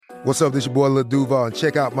What's up, this your boy Lil Duval, and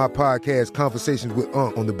check out my podcast, Conversations with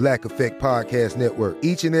Unc, on the Black Effect Podcast Network.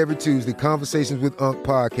 Each and every Tuesday, Conversations with Unc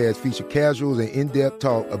podcast feature casuals and in-depth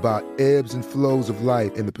talk about ebbs and flows of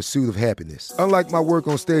life and the pursuit of happiness. Unlike my work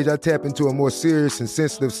on stage, I tap into a more serious and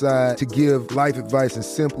sensitive side to give life advice and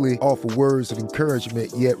simply offer words of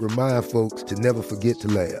encouragement, yet remind folks to never forget to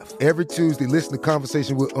laugh. Every Tuesday, listen to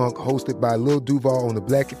Conversations with Unc, hosted by Lil Duval on the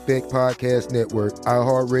Black Effect Podcast Network,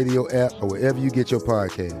 iHeartRadio app, or wherever you get your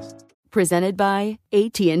podcasts. Presented by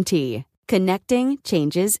AT&T. Connecting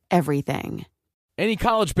changes everything. Any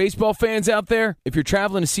college baseball fans out there? If you're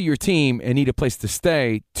traveling to see your team and need a place to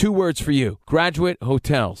stay, 2 words for you: Graduate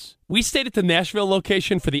Hotels. We stayed at the Nashville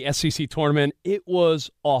location for the SEC tournament. It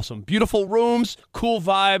was awesome. Beautiful rooms, cool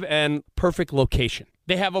vibe, and perfect location.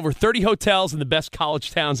 They have over 30 hotels in the best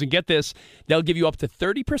college towns, and get this, they'll give you up to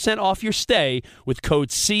 30% off your stay with code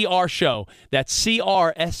CRSHOW. That's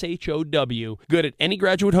CRSHOW. Good at any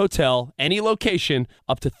Graduate Hotel, any location,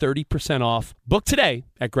 up to 30% off. Book today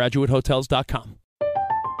at graduatehotels.com.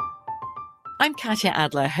 I'm Katya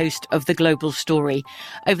Adler, host of The Global Story.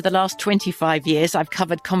 Over the last 25 years, I've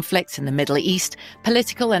covered conflicts in the Middle East,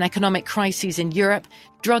 political and economic crises in Europe,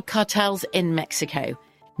 drug cartels in Mexico.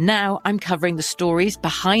 Now I'm covering the stories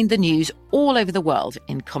behind the news all over the world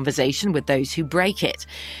in conversation with those who break it.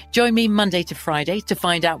 Join me Monday to Friday to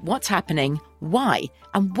find out what's happening, why,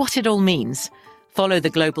 and what it all means. Follow The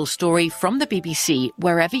Global Story from the BBC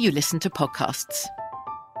wherever you listen to podcasts.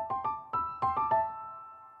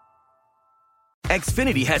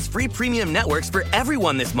 Xfinity has free premium networks for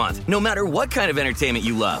everyone this month, no matter what kind of entertainment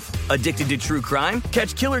you love. Addicted to true crime?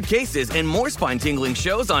 Catch killer cases and more spine-tingling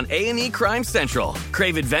shows on A&E Crime Central.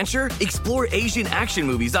 Crave adventure? Explore Asian action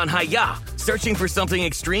movies on Hi-Ya. Searching for something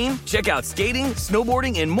extreme? Check out skating,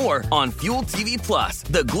 snowboarding, and more on Fuel TV Plus,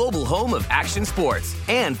 the global home of action sports.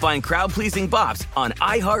 And find crowd-pleasing bops on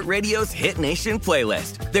iHeartRadio's Hit Nation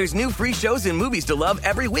playlist. There's new free shows and movies to love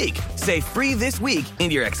every week. Say free this week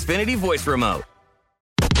in your Xfinity voice remote.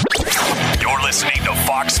 You're listening to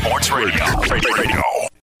Fox Sports Radio.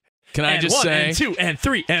 Can I just say... And 2, and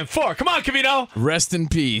 3, and 4. Come on, Cavino. Rest in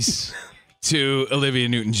peace to Olivia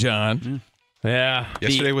Newton-John. Yeah.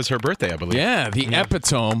 Yesterday was her birthday, I believe. Yeah, the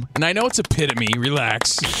epitome. And I know it's epitome.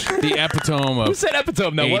 Relax. The epitome of... Who said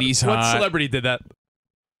epitome, though? 80s what hot. celebrity did that?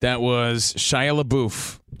 That was Shia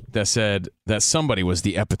LaBeouf that said that somebody was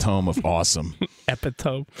the epitome of awesome.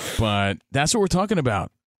 Epitome. But that's what we're talking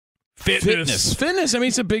about. Fitness. I mean,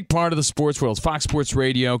 it's a big part of the sports world. Fox Sports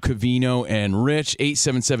Radio, Cavino and Rich,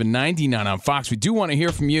 877-99 on Fox. We do want to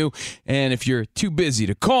hear from you. And if you're too busy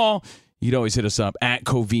to call, you'd always hit us up at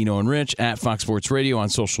Covino and Rich, at Fox Sports Radio on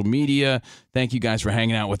social media. Thank you guys for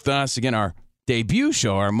hanging out with us. Again, our debut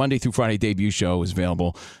show, our Monday through Friday debut show is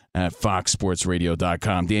available at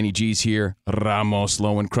foxsportsradio.com. Danny G's here, Ramos,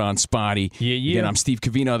 Lowenkron, Spotty. Yeah. Again, I'm Steve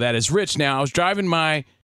Cavino. That is Rich. Now, I was driving my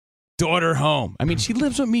daughter home. I mean, she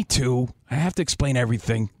lives with me too. I have to explain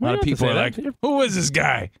everything. A lot of people are like, who is this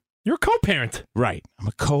guy? You're a co-parent. Right. I'm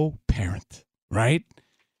a co-parent. Right?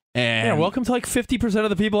 And yeah, welcome to like 50% of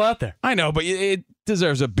the people out there. I know, but it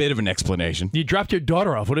deserves a bit of an explanation. You dropped your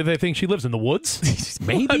daughter off. What do they think? She lives in the woods?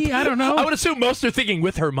 Maybe. I don't know. I would assume most are thinking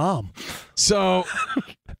with her mom. So...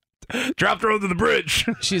 dropped her over the bridge.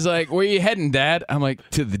 She's like, where are you heading, Dad? I'm like,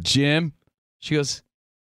 to the gym. She goes...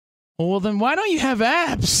 well, then why don't you have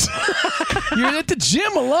abs? You're at the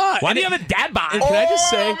gym a lot. Why do you have a dad bod? And can I just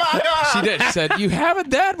say, she did. She said, you have a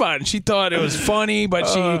dad bod. And she thought it was funny, but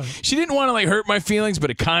she didn't want to like hurt my feelings, but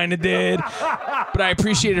it kind of did. But I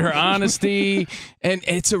appreciated her honesty. And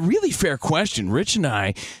it's a really fair question. Rich and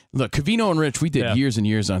I, look, Cavino and Rich, we did years and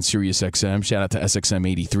years on Sirius XM. Shout out to SXM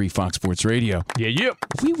 83, Fox Sports Radio. Yeah.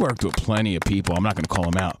 We worked with plenty of people. I'm not going to call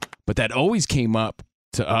them out. But that always came up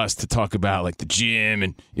to us to talk about like the gym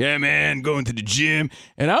and going to the gym.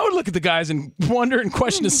 And I would look at the guys and wonder and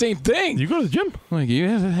question the same thing. You go to the gym? Like,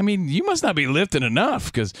 I mean, you must not be lifting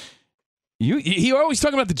enough because you're always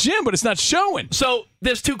talking about the gym, but it's not showing. So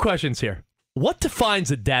there's 2 questions here. What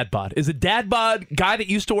defines a dad bod? Is a dad bod guy that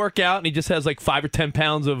used to work out and he just has like 5 or 10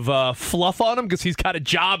 pounds of fluff on him because he's got a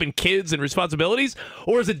job and kids and responsibilities?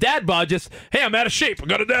 Or is a dad bod just, hey, I'm out of shape, I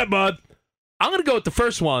got a dad bod? I'm going to go with the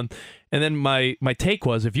first one. And then my take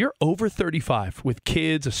was, if you're over 35 with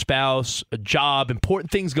kids, a spouse, a job,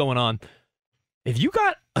 important things going on, if you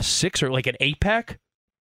got a 6 or like an 8-pack,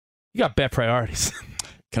 you got bad priorities.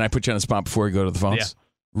 Can I put you on the spot before we go to the phones?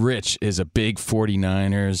 Yeah. Rich is a big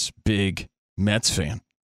 49ers, big Mets fan.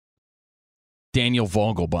 Daniel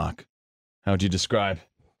Vogelbach, how would you describe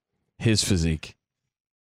his physique?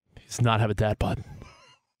 He does not have a dad bod.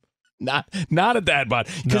 Not a dad bod.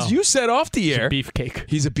 Because you said off the air. Beefcake.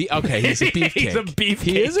 He's a Okay, he's a beefcake. He's a beefcake.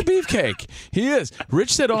 He is a beefcake. He is.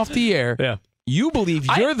 Rich said off the air. Yeah. You believe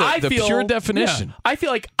you're the pure definition. Yeah, I feel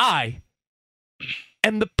like I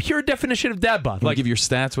am the pure definition of dad bod. Like, give your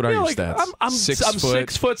stats. What are your stats? I'm 6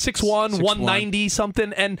 foot, 6'1", 190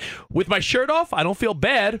 something, and with my shirt off, I don't feel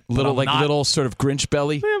bad. Little sort of Grinch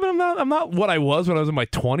belly. Yeah, but I'm not what I was when I was in my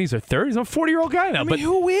 20s or 30s. I'm a 40-year-old guy now. But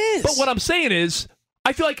who is? But what I'm saying is,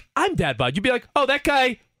 I feel like I'm dad bod. You'd be like, oh, that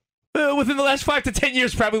guy within the last 5 to 10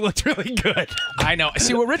 years probably looked really good. I know.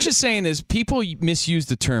 See, what Rich is saying is people misuse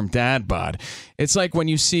the term dad bod. It's like when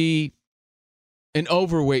you see an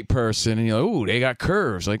overweight person and you're like, ooh, they got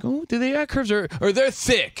curves. Like, oh, do they got curves? Or they're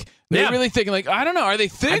thick. They're really thinking, like, I don't know. Are they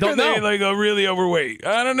thick or are they like really overweight?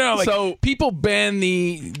 I don't know. Like, so people bend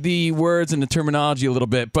the words and the terminology a little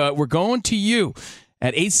bit, but we're going to you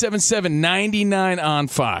at 877-99 on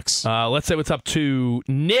Fox. Let's say what's up to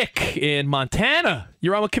Nick in Montana.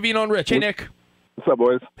 You're on with Covino and Rich. Hey, Nick. What's up,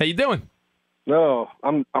 boys? How you doing? No,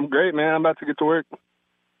 I'm great, man. I'm about to get to work.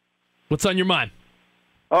 What's on your mind?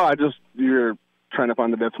 Oh, you're trying to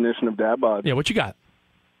find the definition of dad bod. Yeah, what you got?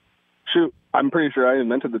 Shoot, I'm pretty sure I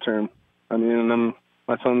invented the term. I mean,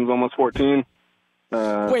 my son's almost 14.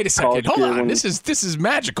 Wait a second. Hold on. This is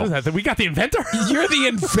magical. We got the inventor? You're the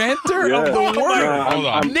inventor of the word? Hold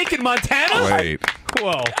on. Nick in Montana? Wait.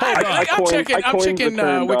 Whoa. I'm checking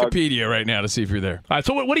Wikipedia right now to see if you're there. All right,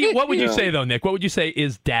 so what would you say, though, Nick? What would you say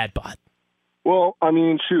is dad bod? Well, I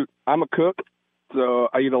mean, shoot, I'm a cook, so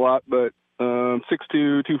I eat a lot, but 6'2",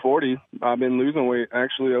 240. I've been losing weight.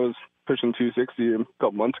 Actually, I was pushing 260 a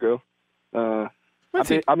couple months ago. I've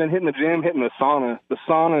been hitting the gym, hitting the sauna. The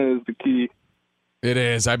sauna is the key. It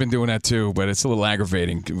is. I've been doing that too, but it's a little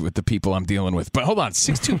aggravating with the people I'm dealing with. But hold on,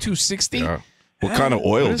 6'2", 260? Yeah. What kind of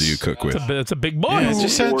oil do you cook with? It's a big boy. Yeah,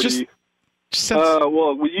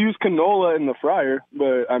 well, we use canola in the fryer,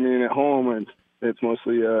 but I mean, at home it's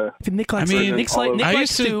mostly. Nick likes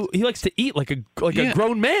to eat like a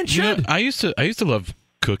grown man should. You know, I used to love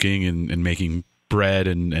cooking and making bread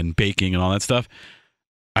and baking and all that stuff.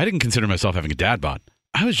 I didn't consider myself having a dad bod.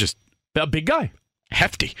 I was just a big guy.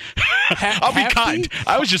 Hefty. I'll be kind.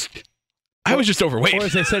 I was just overweight. Or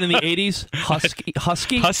as they said in the 80s, husky.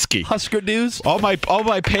 Husker dudes. All my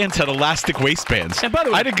pants had elastic waistbands. And by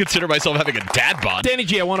the way, I didn't consider myself having a dad bod. Danny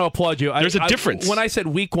G, I want to applaud you. There's a difference. When I said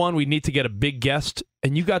week 1, we need to get a big guest,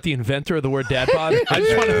 and you got the inventor of the word dad bod. I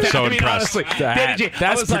just want to so impressed. Honestly, Danny G,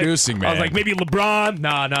 that's producing, man. I was like, maybe LeBron.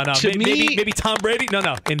 No. Maybe Tom Brady.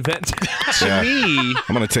 No. Invent. To me,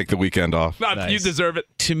 I'm going to take the weekend off. You deserve it.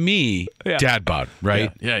 To me, dad bod,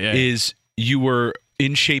 right? Yeah. Is you were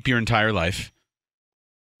in shape your entire life.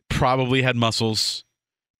 Probably had muscles,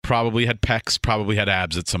 probably had pecs, probably had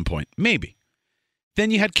abs at some point. Maybe. Then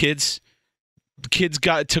you had kids. Kids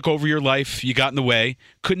took over your life. You got in the way.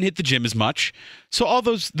 Couldn't hit the gym as much. So all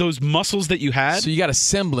those muscles that you had. So you got a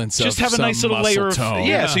semblance of just have a nice little layer of tone.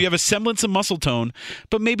 Yeah, so you have a semblance of muscle tone,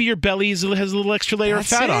 but maybe your belly has a little extra layer of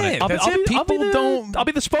fat on it. I'll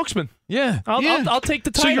be the spokesman. Yeah. I'll take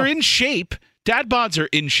the title. So you're in shape. Dad bods are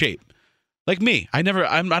in shape. Like me. I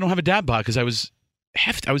don't have a dad bod because I was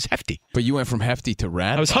hefty. But you went from hefty to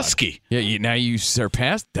rad bod. I was husky. Yeah, now you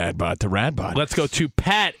surpassed dad bod to rad bod. Let's go to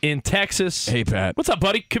Pat in Texas. Hey, Pat. What's up,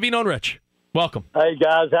 buddy? Covino and Rich. Welcome. Hey,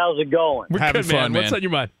 guys. How's it going? We're having good, fun, man. What's on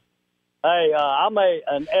your mind? Hey, I'm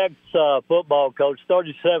an ex-football coach,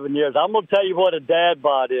 37 years. I'm going to tell you what a dad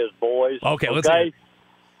bod is, boys. Okay, let's hear it.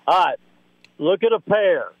 All right. Look at a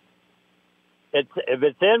pear. If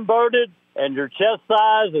it's inverted and your chest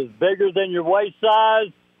size is bigger than your waist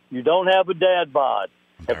size, you don't have a dad bod.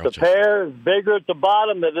 If the pear is bigger at the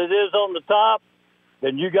bottom than it is on the top,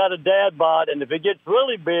 then you got a dad bod. And if it gets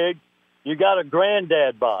really big, you got a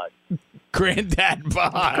granddad bod. Granddad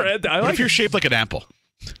bod. What if you're shaped like an apple?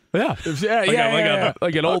 Yeah.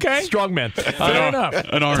 Like an old strong man. Fair enough.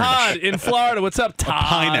 An orange. Todd in Florida. What's up, Todd? A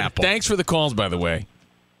pineapple. Thanks for the calls, by the way.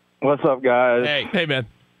 What's up, guys? Hey, man.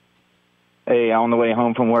 Hey, on the way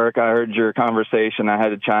home from work, I heard your conversation. I had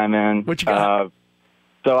to chime in. What you got?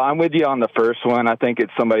 So I'm with you on the first one. I think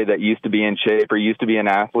it's somebody that used to be in shape or used to be an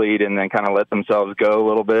athlete and then kind of let themselves go a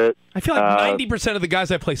little bit. I feel like 90% of the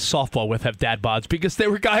guys I play softball with have dad bods because they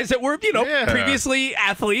were guys that were, previously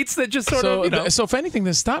athletes that just sort of, So if anything,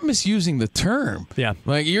 then stop misusing the term. Yeah.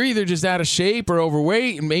 Like you're either just out of shape or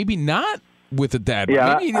overweight and maybe not with a dad bod.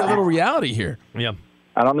 Yeah, maybe you need a little reality here. Yeah.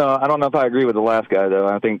 I don't know if I agree with the last guy, though.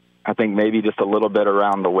 I think maybe just a little bit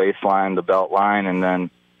around the waistline, the belt line, and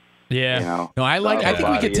then Yeah. You know? No, I think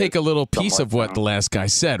we could take a little piece Something of what the last guy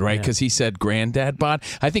said, right? Because he said granddad bod.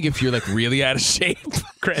 I think if you're like really out of shape,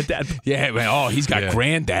 granddad. Yeah, man, he's got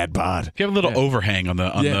granddad bod. If you have a little overhang on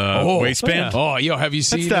the waistband. Oh, yo, have you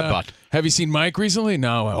seen dad bod? Have you seen Mike recently?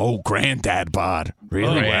 No. Oh, granddad bod.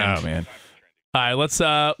 Really? Wow, man. All right, let's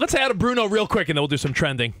add a Bruno real quick, and then we'll do some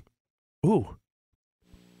trending. Ooh.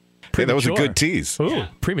 Hey, that was a good tease. Ooh,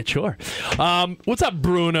 premature. What's up,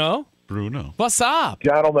 Bruno? What's up?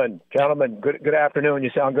 Gentlemen, good afternoon. You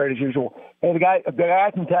sound great as usual. Hey, the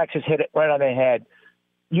guy from Texas hit it right on the head.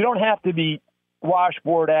 You don't have to be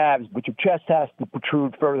washboard abs, but your chest has to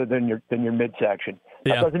protrude further than your midsection.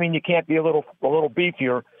 That doesn't mean you can't be a little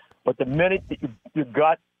beefier, but the minute that your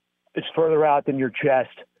gut is further out than your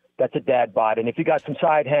chest, that's a dad bod. And if you got some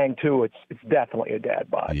side hang too, it's definitely a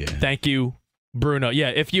dad bod. Yeah. Thank you, Bruno. Yeah,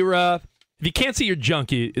 if you can't see your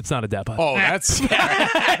junk, it's not a dad bod. Oh, that's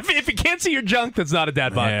if you can't see your junk, that's not a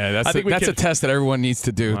dad bod. Yeah, that's a test that everyone needs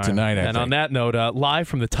to do tonight. I think. On that note, live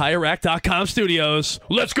from the TireRack.com studios,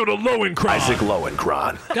 let's go to Lowenkron. Isaac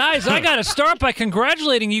Lowenkron. Guys, I got to start by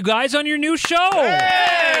congratulating you guys on your new show.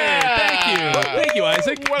 Thank you,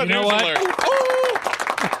 Isaac. You know what?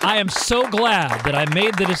 I am so glad that I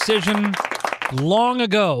made the decision long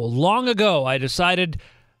ago. I decided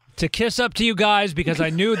to kiss up to you guys because I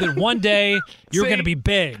knew that one day you were going to be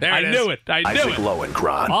big. I knew it. Isaac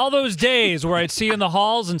Lowenkron. All those days where I'd see you in the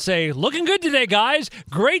halls and say, looking good today, guys.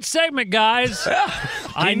 Great segment, guys.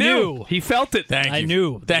 I knew. He felt it. I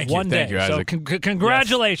knew. Thank you, So Isaac.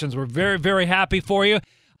 congratulations. Yes. We're very, very happy for you.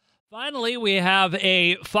 Finally, we have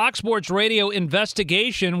a Fox Sports Radio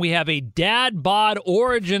investigation. We have a dad bod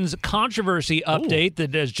origins controversy update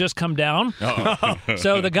that has just come down.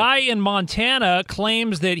 So the guy in Montana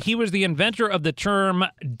claims that he was the inventor of the term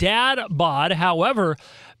dad bod. However,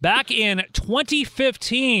 back in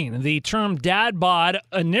 2015, the term dad bod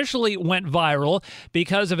initially went viral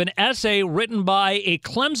because of an essay written by a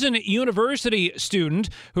Clemson University student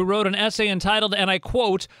who wrote an essay entitled, and I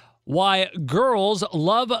quote, "Why Girls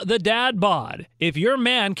Love the Dad Bod. If your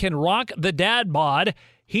man can rock the dad bod,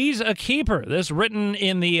 he's a keeper." This written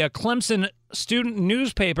in the Clemson student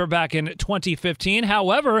newspaper back in 2015.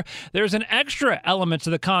 However, there's an extra element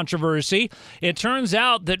to the controversy. It turns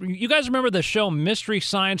out that you guys remember the show Mystery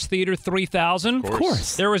Science Theater 3000? Of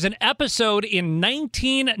course. There was an episode in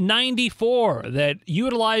 1994 that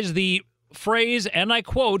utilized the phrase, and I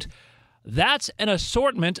quote, "That's an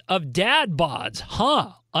assortment of dad bods,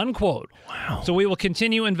 huh?" Unquote. Wow. So we will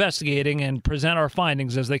continue investigating and present our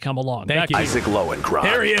findings as they come along. Thank you. Isaac Lowenkron.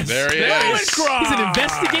 There he is. Lowenkron. He's an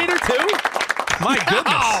investigator, too? My goodness.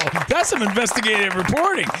 Wow. That's some investigative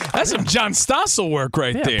reporting. That's some John Stossel work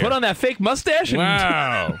right there. Put on that fake mustache.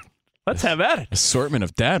 Wow. Let's have at it. Assortment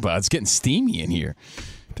of dad bods. It's getting steamy in here.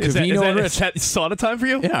 Is that sauna time for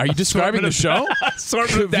you? Yeah, are you describing the show?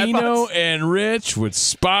 Covino and Rich with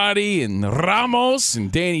Spotty and Ramos and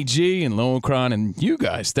Danny G and Lowenkron and you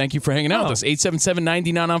guys. Thank you for hanging out with us.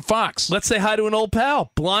 877-99 on Fox. Let's say hi to an old pal,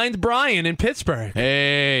 Blind Brian in Pittsburgh.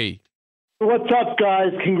 Hey. What's up,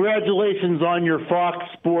 guys? Congratulations on your Fox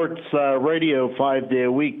Sports Radio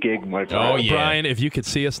 5-day-a-week gig, my friend. Oh, yeah. Brian, if you could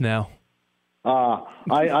see us now.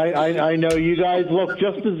 I know you guys look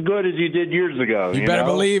just as good as you did years ago. You better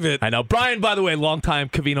believe it. I know. Brian, by the way, longtime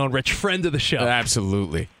Covino and Rich, friend of the show.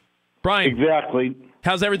 Absolutely. Brian. Exactly.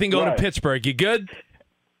 How's everything going in Pittsburgh? You good?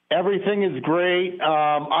 Everything is great.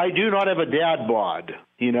 I do not have a dad bod,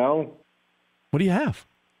 you know? What do you have?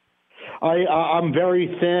 I'm very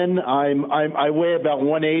thin. I weigh about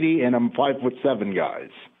 180, and I'm 5'7", guys.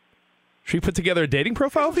 Should we put together a dating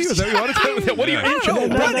profile for you? Is that what you want to do? What are you into?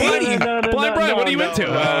 Blind Brian, what are you into?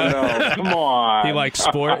 No, come on. He likes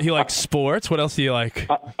sport. He likes sports. What else do you like?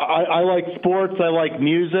 I like sports. I like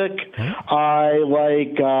music. I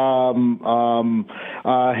like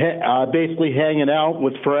basically hanging out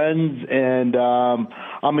with friends, and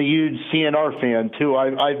I'm a huge CNR fan too.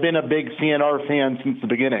 I've been a big CNR fan since the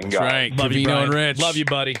beginning. That's right. Love you, Covino and Rich. Love you,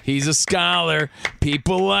 buddy. He's a scholar.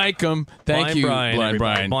 People like him. Thank you, Blind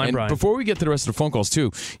Brian. Blind Brian. Before we get to the rest of the phone calls,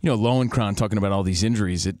 too, Lowenkron talking about all these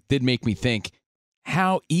injuries, it did make me think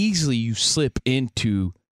how easily you slip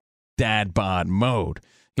into dad bod mode.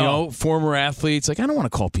 You know, former athletes, like, I don't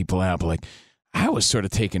want to call people out, but, like, I was sort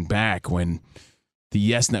of taken back when the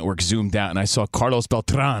Yes Network zoomed out and I saw Carlos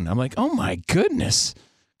Beltran. I'm like, oh, my goodness.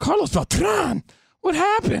 Carlos Beltran. What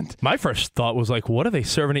happened? My first thought was like, what are they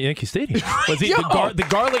serving at Yankee Stadium? Was he the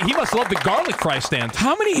garlic? He must love the garlic fry stand.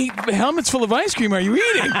 How many helmets full of ice cream are you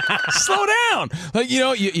eating? Slow down. Like,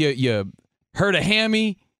 you hurt a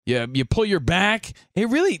hammy. You pull your back. It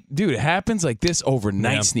really, dude, it happens like this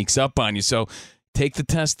overnight. Sneaks up on you. So take the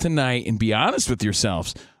test tonight and be honest with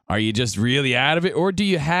yourselves. Are you just really out of it, or do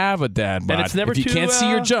you have a dad bod? And it's never if you too, can't see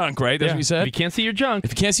your junk, right? That's what you said? If you can't see your junk.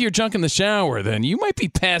 If you can't see your junk in the shower, then you might be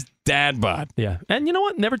past dad bod. Yeah. And you know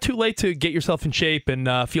what? Never too late to get yourself in shape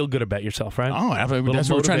and feel good about yourself, right? Oh, that's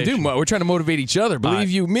what we're trying to do. We're trying to motivate each other. Believe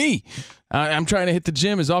you me. I'm trying to hit the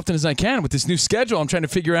gym as often as I can. With this new schedule, I'm trying to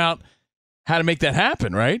figure out how to make that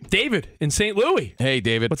happen, right? David in St. Louis. Hey,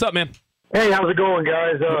 David. What's up, man? Hey, how's it going,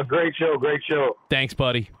 guys? Great show. Thanks,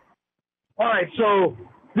 buddy. All right, so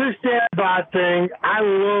this dad bod thing, I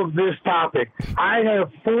love this topic. I have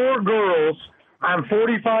 4 girls. I'm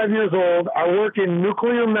 45 years old. I work in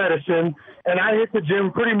nuclear medicine, and I hit the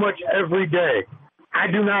gym pretty much every day. I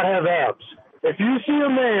do not have abs. If you see a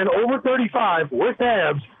man over 35 with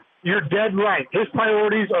abs, you're dead right. His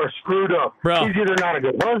priorities are screwed up. Bro. He's either not a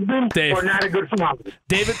good husband or not a good father.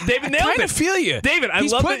 David nailed it. I kind of feel you. David,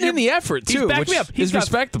 He's love putting in the effort, too, which is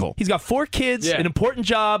respectable. He's got 4 kids, an important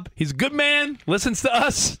job. He's a good man, listens to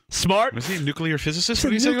us, smart. Was he a nuclear physicist?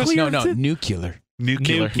 No, nuclear.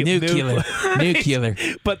 Nuclear.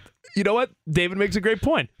 But you know what? David makes a great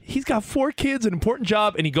point. He's got 4 kids, an important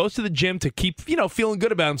job, and he goes to the gym to keep, feeling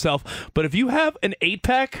good about himself. But if you have an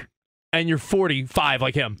 8-pack and you're 45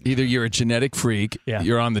 like him, either you're a genetic freak,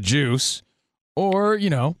 you're on the juice, or,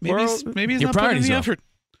 maybe he's not putting in the effort.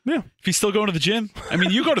 Yeah. If he's still going to the gym. I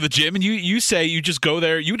mean, you go to the gym and you say you just go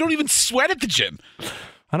there. You don't even sweat at the gym.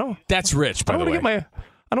 That's rich, by the way. I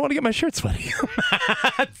don't want to get my shirt sweaty.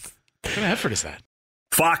 What kind of effort is that?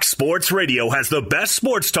 Fox Sports Radio has the best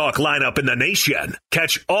sports talk lineup in the nation.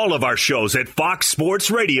 Catch all of our shows at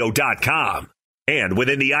foxsportsradio.com. And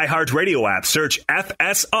within the iHeartRadio app, search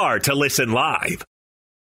FSR to listen live.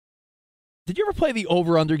 Did you ever play the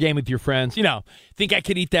over-under game with your friends? Think I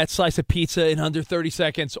could eat that slice of pizza in under 30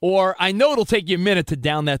 seconds? Or I know it'll take you a minute to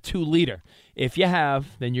down that 2-liter. If you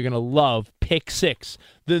have, then you're going to love Pick 6,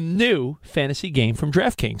 the new fantasy game from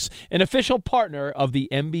DraftKings, an official partner of the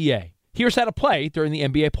NBA. Here's how to play during the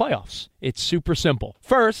NBA playoffs. It's super simple.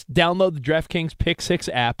 First, download the DraftKings Pick 6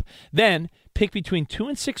 app. Then, pick between 2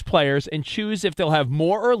 and 6 players and choose if they'll have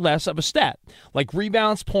more or less of a stat, like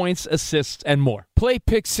rebounds, points, assists, and more. Play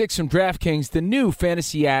Pick 6 from DraftKings, the new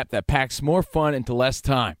fantasy app that packs more fun into less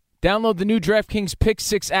time. Download the new DraftKings Pick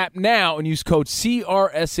 6 app now and use code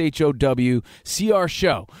CRSHOW,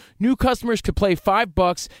 CRSHOW. New customers could play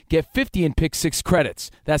 $5, get 50 in Pick 6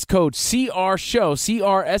 credits. That's code CRSHOW,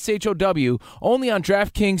 CRSHOW, only on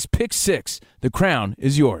DraftKings Pick 6. The crown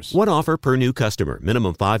is yours. One offer per new customer.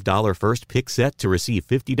 Minimum $5 first pick set to receive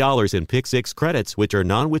 $50 in Pick 6 credits, which are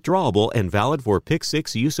non-withdrawable and valid for Pick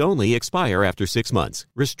 6 use only. Expire after 6 months.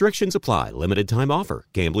 Restrictions apply. Limited time offer.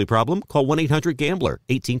 Gambling problem? Call 1-800-GAMBLER.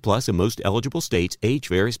 18 plus in most eligible states. Age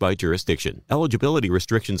varies by jurisdiction. Eligibility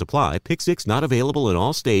restrictions apply. Pick 6 not available in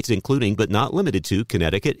all states, including but not limited to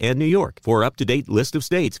Connecticut and New York. For up-to-date list of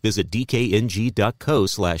states, visit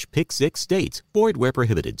dkng.co/pick6states. Void where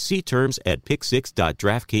prohibited. See terms at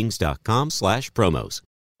pick6.draftkings.com/promos.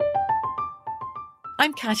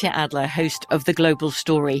 I'm Katya Adler, host of The Global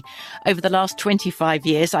Story. Over the last 25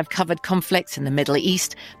 years, I've covered conflicts in the Middle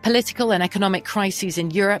East, political and economic crises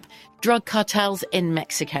in Europe, drug cartels in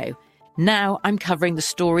Mexico. Now I'm covering the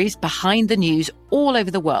stories behind the news all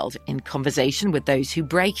over the world in conversation with those who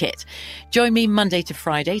break it. Join me Monday to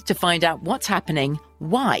Friday to find out what's happening,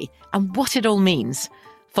 why, and what it all means.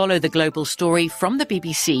 Follow The Global Story from the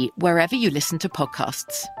BBC wherever you listen to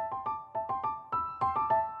podcasts.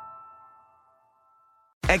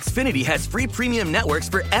 Xfinity has free premium networks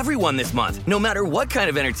for everyone this month, no matter what kind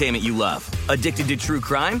of entertainment you love. Addicted to true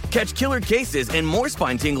crime? Catch killer cases and more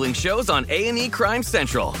spine-tingling shows on A&E Crime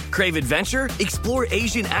Central. Crave adventure? Explore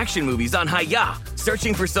Asian action movies on Hi-Ya.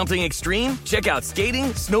 Searching for something extreme? Check out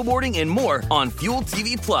skating, snowboarding, and more on Fuel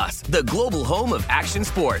TV Plus, the global home of action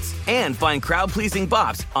sports. And find crowd-pleasing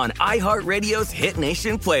bops on iHeartRadio's Hit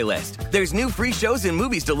Nation playlist. There's new free shows and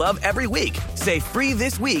movies to love every week. Say free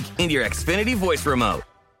this week in your Xfinity voice remote.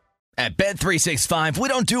 At Bet365, we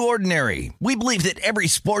don't do ordinary. We believe that every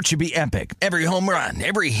sport should be epic. Every home run,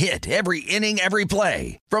 every hit, every inning, every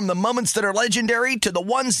play. From the moments that are legendary to the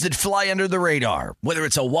ones that fly under the radar. Whether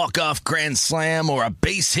it's a walk-off grand slam or a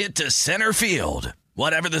base hit to center field.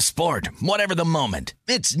 Whatever the sport, whatever the moment.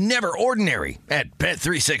 It's never ordinary at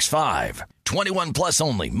Bet365. 21 plus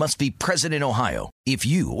only. Must be present in Ohio. If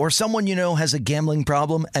you or someone you know has a gambling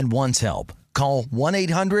problem and wants help, call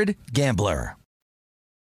 1-800-GAMBLER.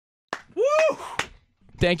 Woo!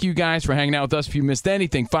 Thank you guys for hanging out with us. If you missed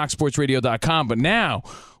anything, foxsportsradio.com. But now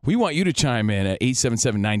we want you to chime in at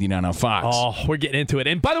 877-99 on Fox. Oh, we're getting into it.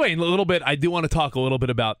 And by the way, in a little bit, I do want to talk a little bit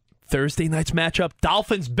about Thursday night's matchup,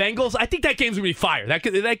 Dolphins-Bengals. I think that game's going to be fire. That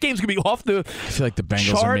game's going to be off the I feel like the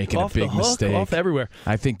Bengals are making a big mistake. Off everywhere.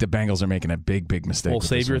 I think the Bengals are making a big mistake. We'll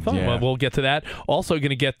save your thought. Yeah. Well, we'll get to that. Also going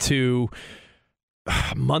to get to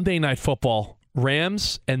Monday Night Football.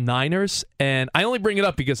 Rams and Niners. And I only bring it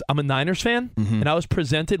up because I'm a Niners fan, and I was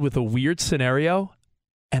presented with a weird scenario,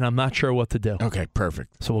 and I'm not sure what to do. Okay,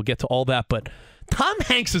 perfect. So we'll get to all that. But Tom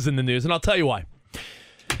Hanks is in the news, and I'll tell you why.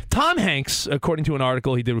 Tom Hanks, according to an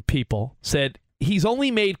article he did with People, said he's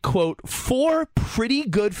only made, quote, 4 pretty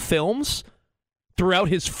good films throughout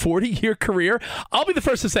his 40-year career. I'll be the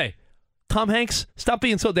first to say, Tom Hanks, stop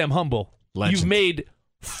being so damn humble. Legend. You've made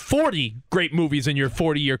 40 great movies in your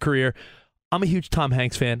 40-year career. I'm a huge Tom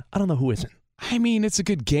Hanks fan. I don't know who isn't. I mean, it's a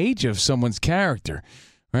good gauge of someone's character,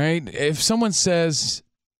 right? If someone says,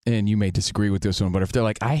 and you may disagree with this one, but if they're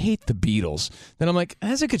like, I hate the Beatles, then I'm like,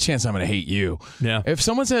 there's a good chance I'm going to hate you. Yeah. If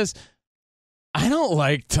someone says, I don't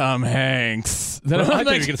like Tom Hanks, then Well, I I'm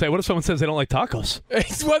thought you were like, going to say, what if someone says they don't like tacos?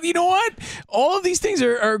 well, you know what? All of these things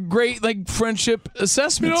are great, like, friendship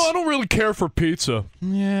assessments. I don't really care for pizza.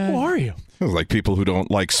 Yeah. Who are you? Like people who don't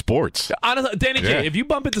like sports. Honestly, Danny J, if you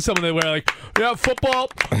bump into someone that were like, yeah, football,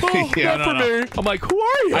 Yeah, not for me. I'm like, who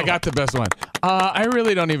are you? I got the best one. I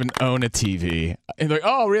really don't even own a TV. And they're like,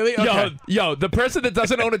 oh, really? Okay. Yo, the person that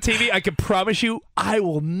doesn't own a TV, I can promise you, I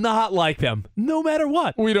will not like them, no matter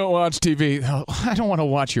what. We don't watch TV. Oh, I don't want to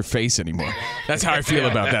watch your face anymore. That's how I feel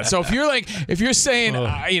about that. So if you're saying,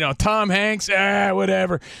 Tom Hanks,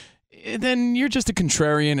 whatever, then you're just a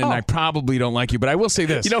contrarian, and I probably don't like you. But I will say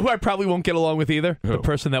this. You know who I probably won't get along with either? Who? The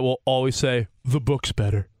person that will always say, the book's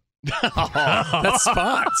better. That's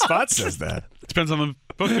Spot. Spot says that. Depends on the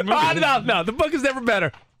book and movie. No, the book is never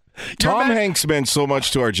better. Tom Hanks meant so much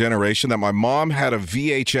to our generation that my mom had a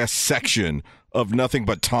VHS section of nothing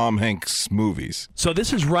but Tom Hanks movies. So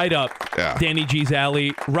this is right up Danny G's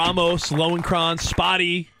alley. Ramos, Lowenkron,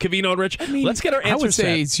 Spotty, Covino, and Rich. Let's get our answers I would say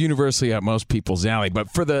set. it's universally at most people's alley. But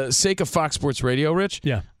for the sake of Fox Sports Radio, Rich,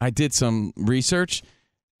 I did some research,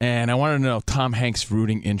 and I wanted to know Tom Hanks'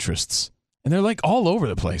 rooting interests. And they're like all over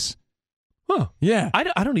the place. Huh. Yeah. I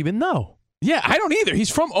don't even know. Yeah, I don't either. He's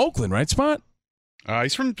from Oakland, right, Spot?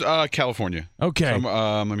 He's from California. Okay.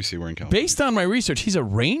 Let me see where in California. Based on my research, he's a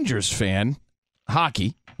Rangers fan.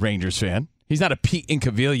 Hockey Rangers fan. He's not a Pete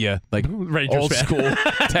Incaviglia, like old school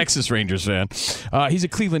Texas Rangers fan. He's a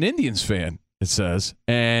Cleveland Indians fan, it says,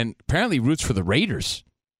 and apparently roots for the Raiders.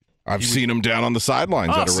 I've seen him down on the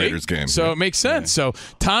sidelines at a Raiders game. So it makes sense. So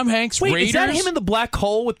Tom Hanks, Wait, Raiders. is that him in the black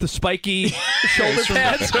hole with the spiky shoulder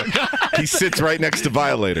pads? He sits right next to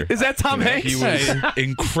Violator. Is that Tom Hanks? He was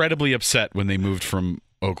incredibly upset when they moved from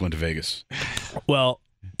Oakland to Vegas. Well,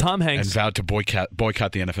 Tom Hanks and vowed to boycott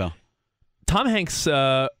the NFL. Tom Hanks,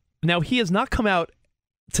 now he has not come out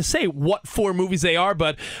to say what 4 movies they are,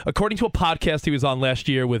 but according to a podcast he was on last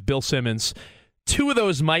year with Bill Simmons, 2 of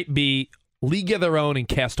those might be League of Their Own and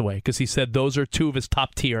Castaway, because he said those are 2 of his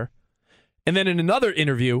top tier. And then in another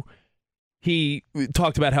interview, he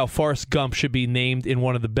talked about how Forrest Gump should be named in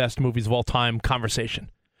one of the best movies of all time conversation.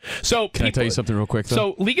 So Can I tell you something real quick, though?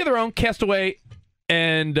 So League of Their Own, Castaway,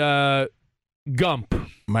 and Gump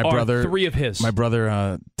my are brother, 3 of his. My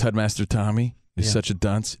brother, Tudmaster Tommy, is such a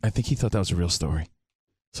dunce. I think he thought that was a real story.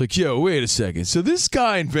 It's like, yo, wait a second. So this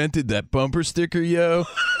guy invented that bumper sticker, yo?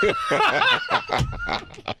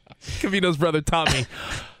 Covino's brother, Tommy.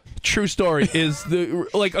 True story, is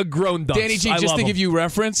like a grown dunce. Danny G, just to give you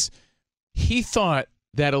reference, he thought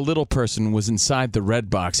that a little person was inside the red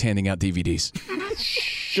box handing out DVDs.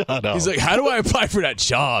 Shut up. He's like, how do I apply for that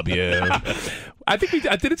job, yeah? I think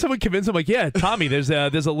didn't someone convince him, like, yeah, Tommy, there's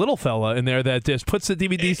a little fella in there that just puts the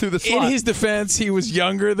DVDs through the slot. In his defense, he was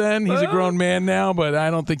younger then. He's a grown man now, but I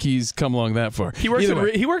don't think he's come along that far. He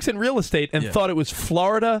works in real estate and thought it was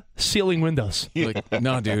Florida ceiling windows. Like,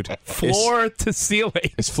 no, dude. Floor to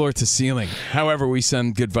ceiling. It's floor to ceiling. However, we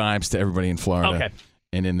send good vibes to everybody in Florida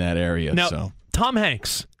and in that area. Now, so. Tom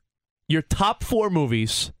Hanks, your top 4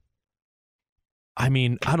 movies. I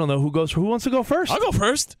mean, I don't know who wants to go first. I'll go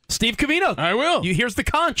first. Steve Covino. I will. Here's the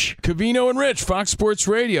conch. Covino and Rich, Fox Sports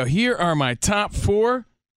Radio. Here are my top 4.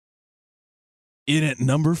 In at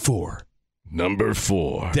number 4. Number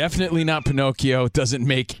 4. Definitely not Pinocchio. Doesn't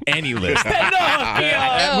make any list.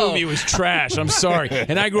 That movie was trash. I'm sorry.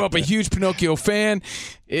 And I grew up a huge Pinocchio fan.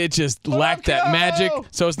 It just lacked that magic.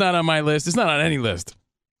 So it's not on my list. It's not on any list.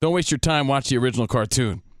 Don't waste your time. Watch the original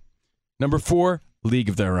cartoon. Number 4, League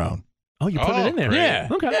of Their Own. Oh, you put it in there. Yeah.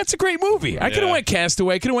 Okay. Yeah, it's a great movie. I could have went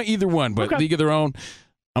Castaway. I could have went either one, but League of Their Own.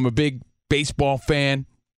 I'm a big baseball fan.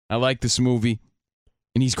 I like this movie,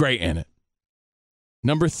 and he's great in it.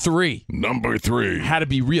 Number 3. Number 3. Had to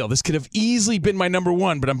be real. This could have easily been my number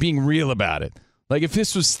 1, but I'm being real about it. Like, if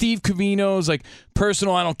this was Steve Covino's, like,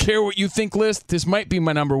 personal, I don't care what you think list, this might be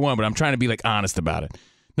my number 1, but I'm trying to be, like, honest about it.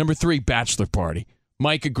 Number 3, Bachelor Party.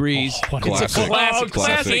 Mike agrees. Oh, it's a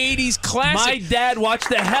classic. 80s classic. My dad watched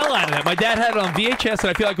the hell out of that. My dad had it on VHS, and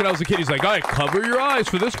I feel like when I was a kid, he's like, all right, cover your eyes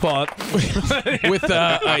for this part. With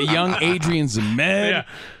a young Adrian Zemed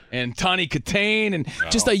and Tawny Katane and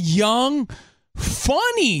just a young,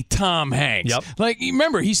 funny Tom Hanks. Yep. Like,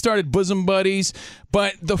 remember, he started Bosom Buddies,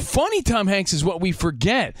 but the funny Tom Hanks is what we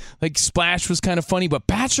forget. Like, Splash was kind of funny, but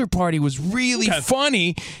Bachelor Party was really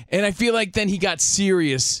funny, and I feel like then he got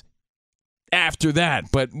serious after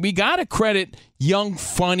that. But we got to credit young,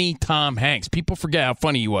 funny Tom Hanks. People forget how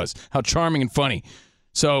funny he was, how charming and funny.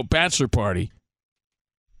 So, Bachelor Party,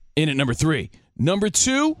 in at number 3. Number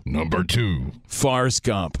 2? Number 2. Forrest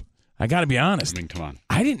Gump. I got to be honest. I mean, come on.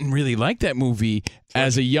 I didn't really like that movie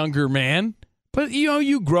as a younger man. But, you know,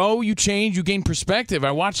 you grow, you change, you gain perspective.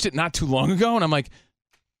 I watched it not too long ago, and I'm like,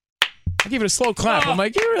 I gave it a slow clap. I'm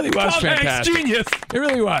like, it really was Tom fantastic. Hanks, genius. It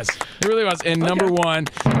really was. It really was. And number 1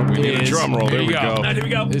 We need a drum roll. There we go. Here we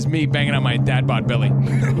go. Is me banging on my dad bod belly.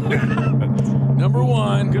 Number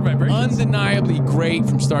 1, good vibrations. Undeniably great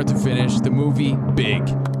from start to finish. The movie Big.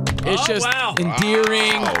 It's just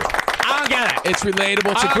endearing. I don't get it. It's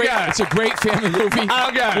relatable. It's a great family movie. I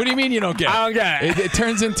don't get it. What do you mean you don't get it? I don't get it. It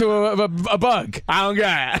turns into a bug. I don't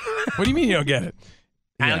get it. What do you mean you don't get it?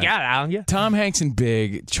 I don't get it. I don't get it. Tom Hanks in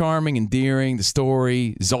Big, charming, endearing, the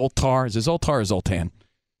story, Zoltar. Is it Zoltar or Zoltan?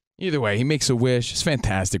 Either way, he makes a wish. It's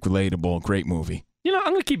fantastic, relatable, great movie. You know,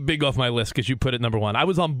 I'm gonna keep Big off my list because you put it number 1. I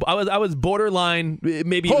was borderline.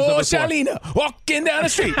 Maybe it was number 4. Shalina, walking down the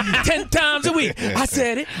street 10 times a week. I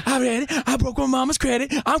said it. I read it. I broke my mama's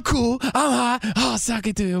credit. I'm cool. I'm high. Oh, suck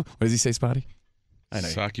it too. What does he say, Spotty? I know.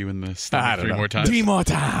 Sock you in the I stomach don't 3 know. more times. 3 more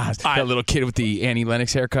times. That little kid with the Annie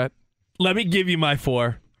Lennox haircut. Let me give you my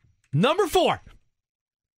 4. Number 4.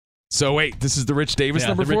 So wait, this is the Rich Davis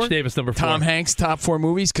number 4? Rich Davis number 4. Tom Hanks top 4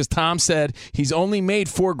 movies, because Tom said he's only made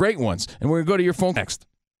 4 great ones. And we're going to go to your phone next.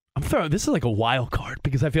 I'm throwing. This is like a wild card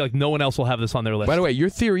because I feel like no one else will have this on their list. By the way, your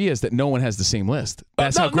theory is that no one has the same list.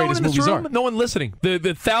 That's how great his movies are. No one listening.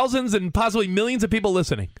 The thousands and possibly millions of people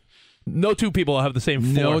listening. No 2 people will have the same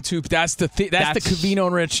 4. No 2. That's the Covino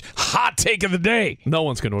and Rich hot take of the day. No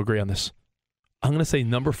one's going to agree on this. I'm going to say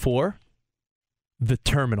number 4, The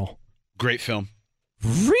Terminal. Great film.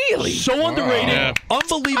 Really? So underrated. Yeah.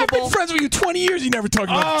 Unbelievable. I've been friends with you 20 years. You never talked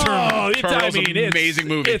about The Terminal. Terminal's an amazing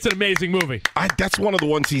movie. It's an amazing movie. That's one of the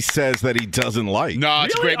ones he says that he doesn't like. No,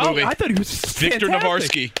 it's Really? a great movie. I thought he was Victor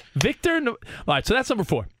fantastic. Navarsky. All right, so that's number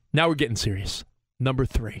 4. Now we're getting serious. Number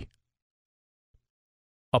 3,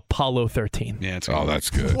 Apollo 13. Yeah, it's Oh, that's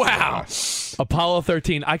good. Wow. Apollo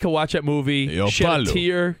 13. I could watch that movie, shed a Apollo.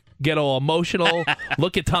 tear, get all emotional,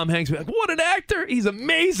 look at Tom Hanks, be like, what an actor. He's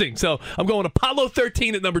amazing. So I'm going Apollo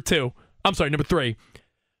 13 at number 2. I'm sorry, number 3.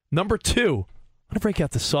 Number 2, I'm going to break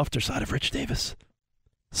out the softer side of Rich Davis.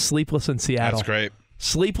 Sleepless in Seattle. That's great.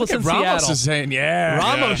 Sleepless in Ramos Seattle. is saying, yeah.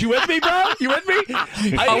 Ramos, you with me, bro? You with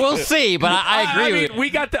me? We'll see, but I agree with we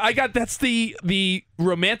got that's the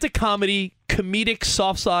romantic comedy, comedic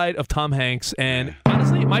soft side of Tom Hanks, and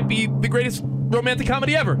honestly, it might be the greatest romantic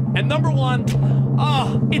comedy ever. And number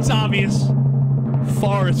 1, it's obvious.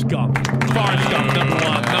 Forrest Gump. Forrest Gump, number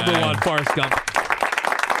 1. Number 1, Forrest Gump.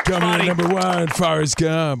 Coming in number 1, Forrest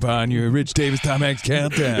Gump on your Rich Davis Tom Hanks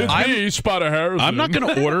countdown. I'm not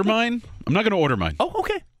going to order mine. Oh,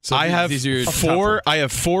 okay. So I have these are your top 4. I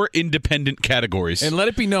have 4 independent categories. And let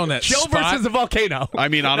it be known that Joe Spot, versus the volcano. I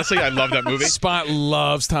mean, honestly, I love that movie. Spot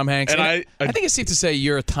loves Tom Hanks. And I think it's safe to say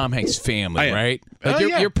you're a Tom Hanks family, I am. right? Like Oh,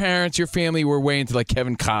 yeah. your parents, your family were way into like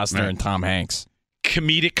Kevin Costner and Tom Hanks.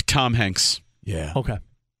 Comedic Tom Hanks. Yeah. Okay.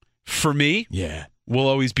 For me, will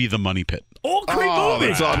always be The Money Pit. Oh, great movie.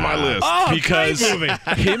 That's on my list. Because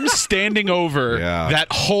him standing over that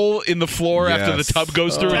hole in the floor after the tub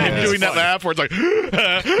goes through and him doing that laugh where it's like,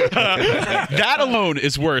 that alone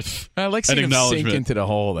is worth I like an seeing him acknowledgement. sink into the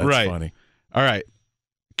hole. That's Right. funny. All right.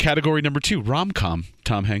 Category number 2, rom-com,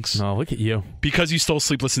 Tom Hanks. Oh, look at you. Because you stole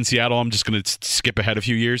Sleepless in Seattle, I'm just going to skip ahead a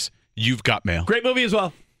few years. You've Got Mail. Great movie as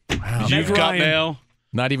well. Wow. You've Meg Got Ryan. Mail.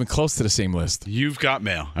 Not even close to the same list. You've Got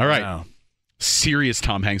Mail. All right. Wow. Serious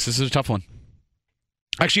Tom Hanks. This is a tough one.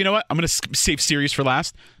 Actually, you know what? I'm going to save serious for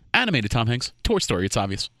last. Animated Tom Hanks. Toy Story. It's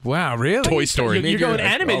obvious. Wow, really? Toy Story. You're going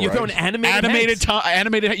animated. You're going animated.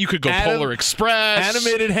 Animated. You could go Polar Express.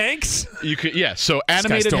 Animated Hanks. You could. Yeah. So guy's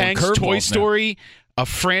animated throwing Hanks. curveballs Toy now. Story. a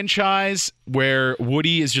franchise where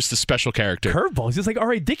Woody is just a special character. Curveballs. He's like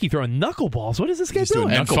R.A. Dickey throwing knuckleballs. What is this guy doing?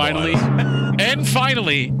 And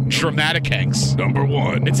finally, dramatic Hanks. Number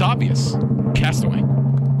 1. It's obvious. Castaway.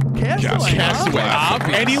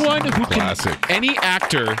 Castaway. Anyone who any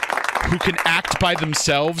actor who can act by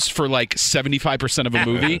themselves for like 75% of a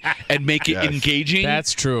movie and make it engaging.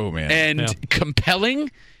 That's true, man. And compelling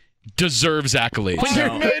deserves accolades.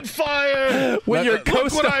 I made fire. When your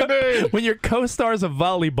co-star's a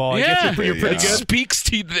volleyball, I guess you're pretty good. Speaks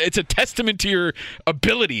to it's a testament to your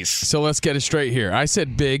abilities. So let's get it straight here. I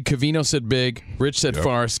said Big. Covino said Big. Rich said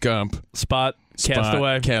Forrest Gump. Spot.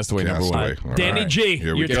 Castaway number 1. Danny G,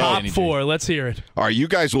 Here we your go. top Danny G. 4. Let's hear it. All right, you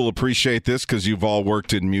guys will appreciate this because you've all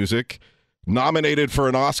worked in music. Nominated for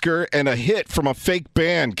an Oscar, and a hit from a fake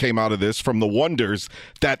band came out of this from the Wonders,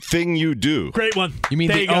 That Thing You Do. Great one. You mean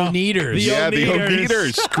the Oneaters? The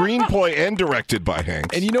Oneaters. Screenplay and directed by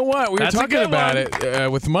Hanks. And you know what? We That's a were talking good about one.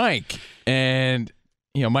 it with Mike. And,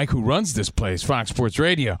 Mike, who runs this place, Fox Sports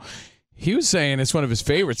Radio, he was saying it's one of his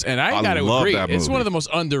favorites. And I got to love agree. that It's movie. one of the most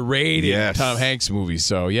underrated Tom Hanks movies.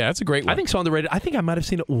 So, yeah, it's a great one. I think so underrated. I think I might have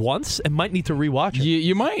seen it once and might need to rewatch it.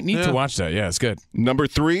 You might need to watch that. Yeah, it's good. Number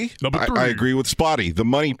 3, I agree with Spotty. The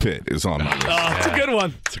Money Pit is on my list. Oh, it's a good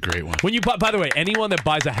one. It's a great one. When you, by the way, anyone that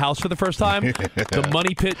buys a house for the first time, the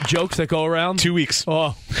Money Pit jokes that go around. 2 weeks.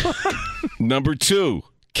 Oh, Number 2,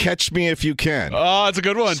 Catch Me If You Can. Oh, it's a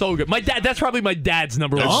good one. So good. My dad. That's probably my dad's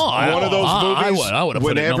number That's one. one of those movies. I would've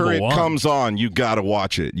put it whenever number it 1. comes on, you got to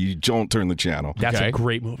watch it. You don't turn the channel. That's a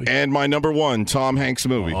great movie. And my number 1, Tom Hanks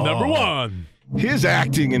movie. Number 1. His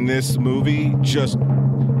acting in this movie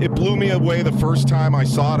it blew me away the first time I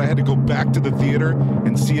saw it. I had to go back to the theater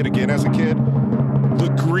and see it again as a kid. The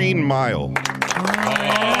Green Mile.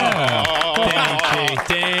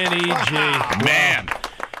 Danny G. Man.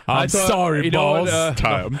 I'm sorry, balls.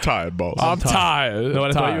 I'm tired, balls. I'm tired. No,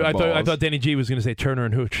 I thought Danny G was going to say Turner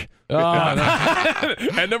and Hooch.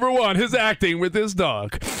 And number 1, his acting with his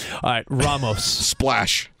dog. All right, Ramos.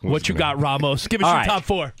 Splash. What you got, Ramos? Give us All your right. top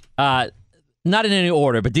 4. Not in any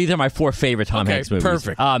order, but these are my 4 favorite Tom Hanks movies.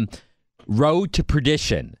 Perfect. Road to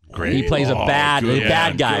Perdition. Great. He plays a bad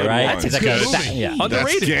guy, right? One. He's like Underrated.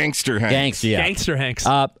 That's Gangster Hanks. Gangster, yeah. Gangster Hanks.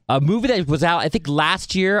 A movie that was out, I think,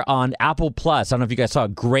 last year on Apple Plus. I don't know if you guys saw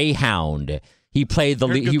it, Greyhound. He played the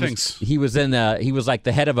lead. He was like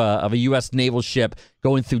the head of a U.S. naval ship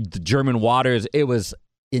going through the German waters. It was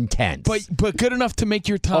intense. But good enough to make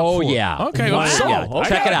your top 4. Oh yeah. Okay, Wow. so Yeah.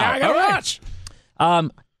 Check it out. I gotta watch.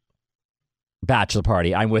 Bachelor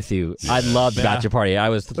Party. I'm with you. I loved Bachelor Party. I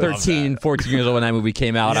was 13, 14 years old when that movie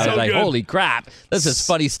came out. I was like, holy crap, this is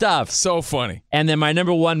funny stuff. So funny. And then my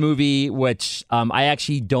number 1 movie, which I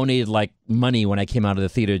actually donated like money when I came out of the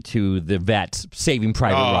theater to the vet, Saving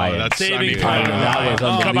Private Ryan. That That was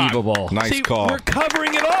unbelievable. Nice call. We're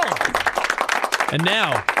covering it all. And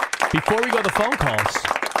now, before we go to the phone calls,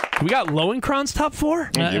 we got Lowenkron's top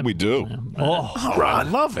 4? Yeah, we do. I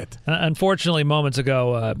love it. Unfortunately, moments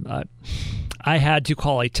ago, I had to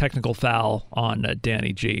call a technical foul on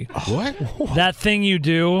Danny G. What? That Thing You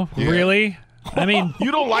Do, really? I mean,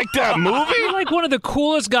 you don't like that movie? You're like one of the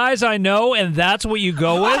coolest guys I know, and that's what you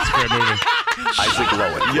go with? Great movie. Isaac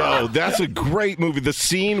Lowen. Yo, that's a great movie. The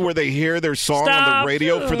scene where they hear their song on the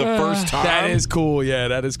radio for the first time. That is cool. Yeah,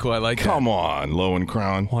 that is cool. I like Come on,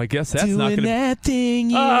 Lowenkron. Well, I guess that's not going to... that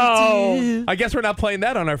thing you do. I guess we're not playing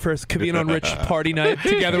that on our first Covino and Rich party night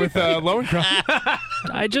together with Lowenkron.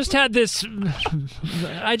 I just had this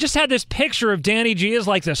picture of Danny G as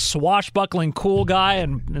like this swashbuckling cool guy,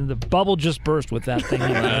 and the bubble just burst with that thing.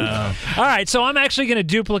 All right, so I'm actually going to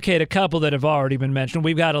duplicate a couple that have already been mentioned.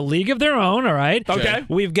 We've got A League of Their Own, all right? Okay.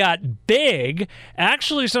 We've got Big,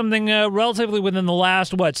 actually something relatively within the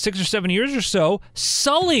last, 6 or 7 years or so.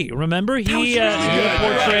 Sully, remember? He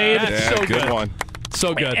portrayed. That's so good. One.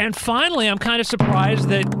 So good. And finally, I'm kind of surprised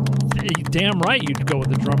that, damn right you'd go with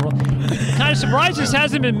the drum roll. Kind of surprised this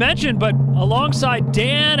hasn't been mentioned, but alongside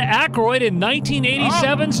Dan Aykroyd in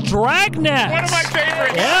 1987's Dragnet. One of my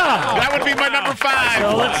favorites. Yeah. That would be my number 5.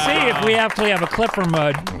 So let's see if we actually have a clip from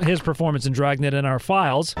his performance in Dragnet in our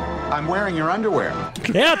files. I'm wearing your underwear.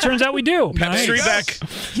 Yeah, it turns out we do. Pep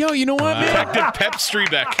Strebeck. Yo, you know what, man? Detective Pep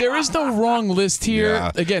Strebeck. There is no wrong list here.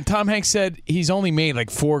 Yeah. Again, Tom Hanks said he's only made like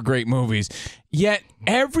 4 great movies. Yet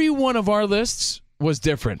every one of our lists was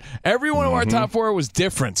different. Every one of our top 4 was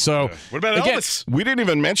different. So What about again, Elvis? We didn't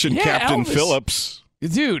even mention Captain Elvis. Phillips.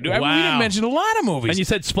 Dude, we didn't mention a lot of movies. And you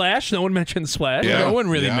said Splash? No one mentioned Splash? Yeah. No one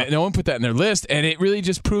really, no one put that in their list, and it really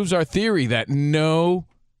just proves our theory that no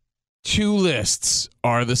 2 lists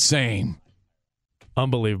are the same.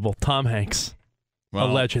 Unbelievable. Tom Hanks. A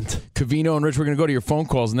legend. Covino and Rich, we're going to go to your phone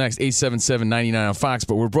calls next, 877-99 on Fox,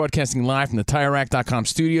 but we're broadcasting live from the TireRack.com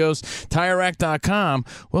studios. TireRack.com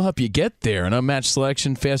will help you get there. An unmatched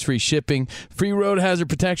selection, fast free shipping, free road hazard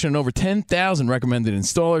protection, and over 10,000 recommended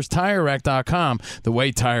installers. TireRack.com, the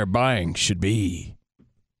way tire buying should be.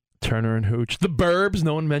 Turner and Hooch. The Burbs.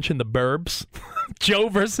 No one mentioned the Burbs. Joe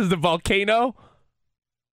versus the Volcano.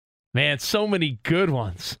 Man, so many good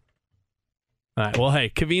ones. All right, well, hey,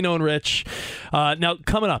 Covino and Rich. Now,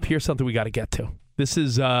 coming up, here's something we got to get to. This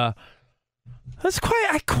is that's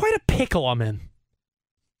quite a pickle I'm in.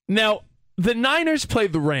 Now, the Niners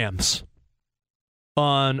played the Rams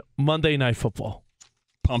on Monday Night Football.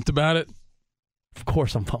 Pumped about it? Of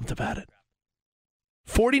course I'm pumped about it.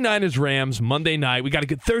 49ers Rams, Monday night. We got a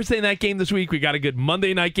good Thursday night game this week. We got a good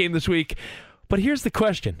Monday night game this week. But here's the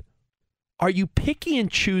question. Are you picky and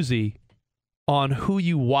choosy on who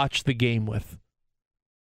you watch the game with?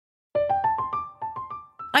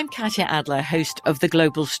 I'm Katya Adler, host of The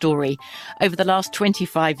Global Story. Over the last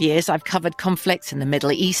 25 years, I've covered conflicts in the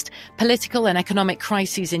Middle East, political and economic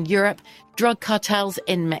crises in Europe, drug cartels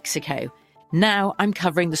in Mexico. Now I'm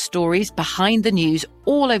covering the stories behind the news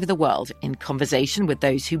all over the world in conversation with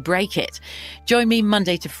those who break it. Join me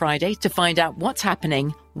Monday to Friday to find out what's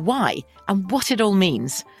happening, why, and what it all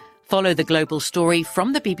means. Follow The Global Story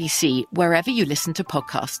from the BBC wherever you listen to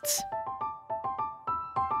podcasts.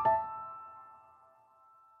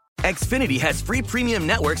 Xfinity has free premium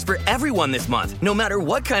networks for everyone this month, no matter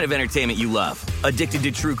what kind of entertainment you love. Addicted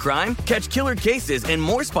to true crime? Catch killer cases and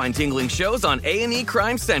more spine-tingling shows on A&E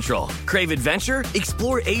Crime Central. Crave adventure?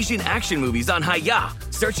 Explore Asian action movies on Hi-YAH.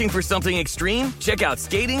 Searching for something extreme? Check out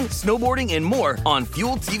skating, snowboarding, and more on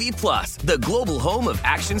Fuel TV Plus, the global home of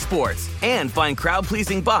action sports. And find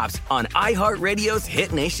crowd-pleasing bops on iHeartRadio's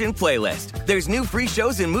Hit Nation playlist. There's new free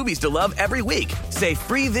shows and movies to love every week. Say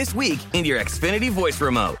free this week in your Xfinity voice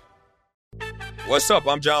remote. What's up?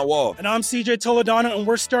 I'm John Wall. And I'm CJ Toledano, and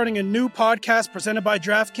we're starting a new podcast presented by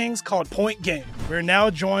DraftKings called Point Game. We're now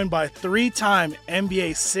joined by three-time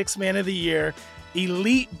NBA Sixth Man of the Year,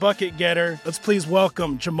 elite bucket getter. Let's please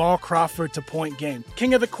welcome Jamal Crawford to Point Game.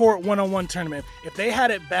 King of the Court one-on-one tournament. If they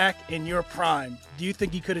had it back in your prime, do you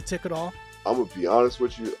think you could have took it all? I'm going to be honest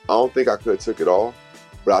with you. I don't think I could have took it all,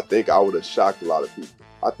 but I think I would have shocked a lot of people.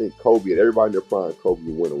 I think Kobe and everybody in their prime, Kobe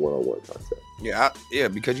would win a one-on-one contest. Yeah,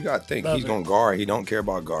 because you got to think. He's going to guard. He don't care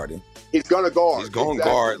about guarding. He's going to guard. He's going to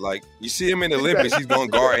guard. Like, you see him in the Olympics, he's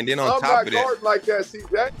going to guard. And then on top of that. I'm not guarding like that,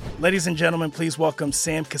 CJ. Ladies and gentlemen, please welcome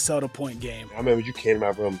Sam Cassell to Point Game. I remember you came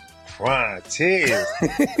out from prime 10.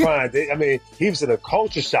 I mean, he was in a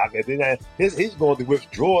culture shock. And then he's going through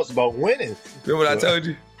withdrawals about winning. Remember what I told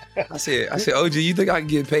you? I said, OG, you think I can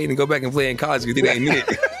get paid and go back and play in college because it ain't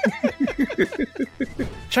it?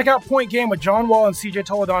 Check out Point Game with John Wall and CJ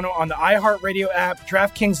Toledano on the iHeartRadio app,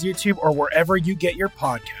 DraftKings YouTube, or wherever you get your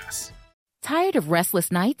podcasts. Tired of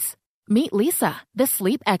restless nights? Meet Leesa, the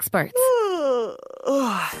sleep experts.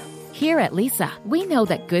 Here at Leesa, we know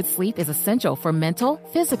that good sleep is essential for mental,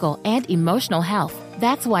 physical, and emotional health.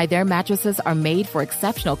 That's why their mattresses are made for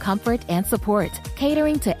exceptional comfort and support,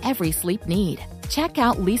 catering to every sleep need. Check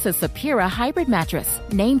out Leesa's Sapira Hybrid Mattress,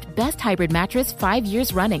 named Best Hybrid Mattress 5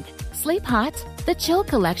 years running. Sleep hot? The Chill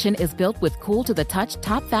Collection is built with cool-to-the-touch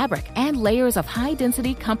top fabric and layers of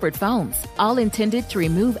high-density comfort foams, all intended to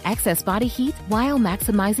remove excess body heat while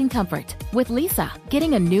maximizing comfort. With Leesa,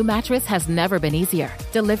 getting a new mattress has never been easier.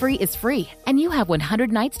 Delivery is free, and you have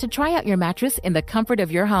 100 nights to try out your mattress in the comfort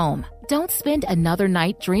of your home. Don't spend another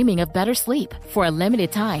night dreaming of better sleep. For a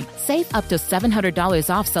limited time, save up to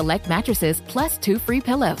 $700 off select mattresses plus 2 free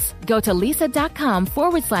pillows. Go to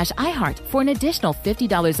leesa.com/iHeart for an additional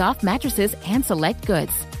 $50 off mattresses and select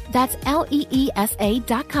goods. That's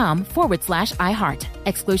LEESA.com/iHeart.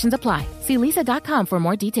 Exclusions apply. See leesa.com for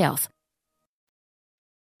more details.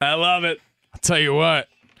 I love it. I'll tell you what.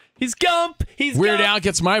 He's Gump. He's Weird Gump. Al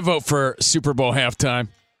gets my vote for Super Bowl halftime.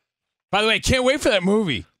 By the way, can't wait for that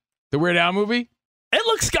movie. The Weird Al movie? It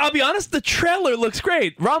looks, I'll be honest, the trailer looks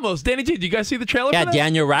great. Ramos, Danny G, did you guys see the trailer? Yeah, for that?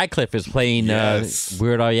 Daniel Radcliffe is playing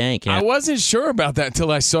Weird Al Yank. Yeah. I wasn't sure about that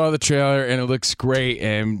until I saw the trailer, and it looks great.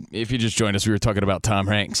 And if you just joined us, we were talking about Tom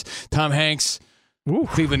Hanks. Tom Hanks,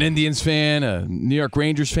 Cleveland Indians fan, a New York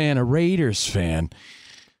Rangers fan, a Raiders fan,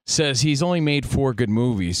 says he's only made 4 good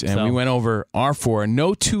movies. And we went over our 4, and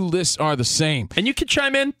no 2 lists are the same. And you can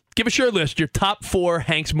chime in. Give us your list, your top 4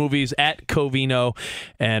 Hanks movies at Covino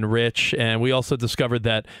and Rich. And we also discovered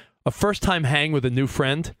that a first-time hang with a new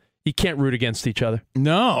friend, you can't root against each other.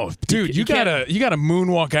 No, dude, you gotta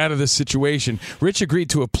moonwalk out of this situation. Rich agreed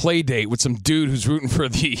to a play date with some dude who's rooting for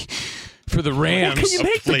the for the Rams. Can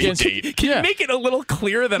you make it a little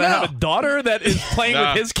clearer that I have a daughter that is playing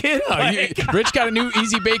with his kid? Rich got a new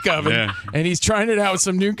Easy Bake Oven, and he's trying it out with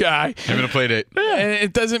some new guy. Having a play date. And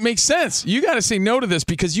it doesn't make sense. You got to say no to this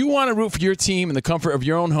because you want to root for your team in the comfort of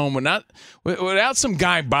your own home without some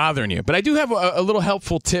guy bothering you. But I do have a little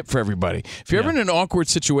helpful tip for everybody. If you're ever in an awkward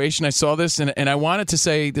situation, I saw this, and I wanted to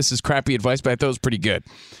say this is crappy advice, but I thought it was pretty good.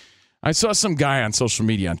 I saw some guy on social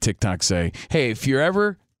media on TikTok say, hey, if you're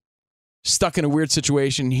ever stuck in a weird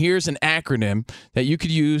situation, here's an acronym that you could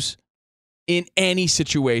use in any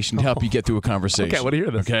situation to help you get through a conversation. Okay, I want to hear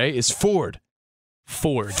this. Okay, it's FORD.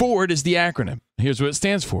 FORD. FORD is the acronym. Here's what it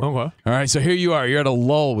stands for. Okay. All right, so here you are. You're at a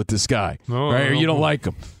lull with this guy, right? Or you don't like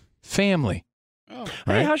him. Family. Oh.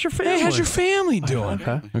 Right? Hey, how's your family? Hey, how's your family doing?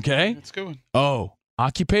 Okay. That's good. Oh,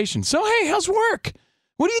 occupation. So, hey, how's work?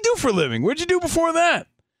 What do you do for a living? What'd you do before that?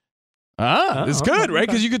 It's good, right?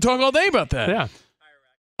 Because you could talk all day about that. Yeah.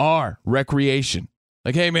 R, recreation.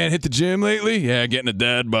 Like, hey, man, hit the gym lately? Yeah, getting a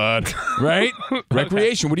dad bod. Right?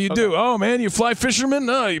 Recreation. What do you do? Oh, man, you fly fisherman?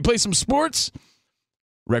 Oh, you play some sports?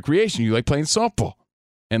 Recreation. You like playing softball.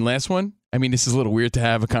 And last one, I mean, this is a little weird to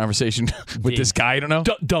have a conversation with this guy. I don't know.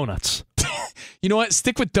 Donuts. You know what?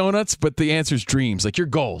 Stick with donuts, but the answer is dreams. Like your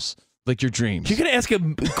goals. Like your dreams. You're going to ask a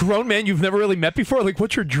grown man you've never really met before, like,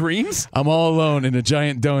 what's your dreams? I'm all alone in a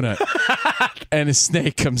giant donut, and a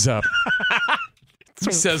snake comes up.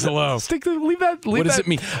 He says hello. What does it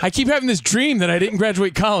mean? I keep having this dream that I didn't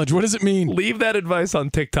graduate college. What does it mean? Leave that advice on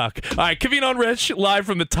TikTok. All right, Covino and Rich, live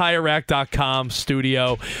from the TireRack.com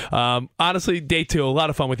studio. Honestly, day 2, a lot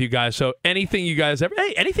of fun with you guys. So anything you guys want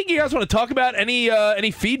to talk about, any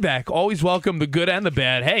feedback, always welcome, the good and the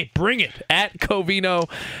bad. Hey, bring it at Covino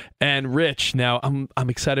and Rich. Now, I'm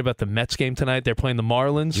excited about the Mets game tonight. They're playing the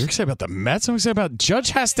Marlins. You're excited about the Mets? I'm excited about Judge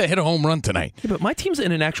has to hit a home run tonight. Yeah, but my team's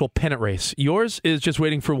in an actual pennant race. Yours is just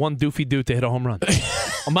waiting for one doofy dude to hit a home run.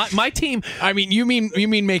 my team. I mean, you mean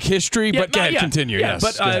make history, but continue. Yeah, yes, but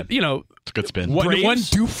it's a good spin. One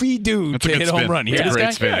doofy dude to hit a home run. It's a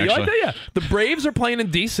great spin. You like that? Yeah. The Braves are playing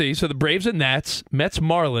in D.C., so the Braves and Nats, Mets,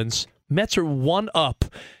 Marlins. Mets are 1 up,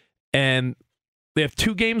 and they have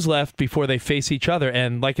 2 games left before they face each other.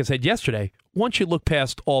 And like I said yesterday, once you look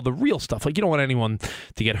past all the real stuff, like you don't want anyone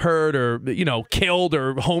to get hurt or, killed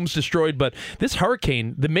or homes destroyed. But this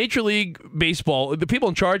hurricane, the Major League Baseball, the people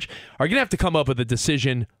in charge are going to have to come up with a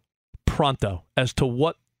decision pronto as to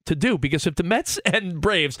what to do. Because if the Mets and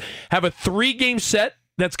Braves have a 3-game set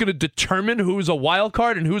that's going to determine who's a wild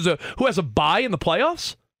card and who has a bye in the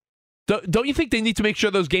playoffs, don't you think they need to make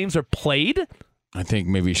sure those games are played? I think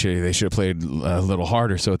maybe they should have played a little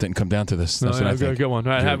harder so it didn't come down to this. That's what I think. Good one.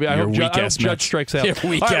 All right, I hope Judge strikes out. All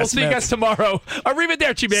right, we'll see you guys tomorrow.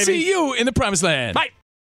 Arrivederci, baby. See you in the promised land. Bye.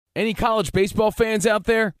 Any college baseball fans out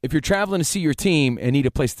there? If you're traveling to see your team and need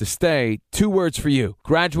a place to stay, 2 words for you: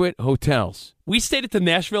 Graduate Hotels. We stayed at the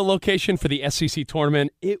Nashville location for the SEC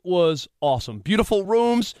tournament. It was awesome. Beautiful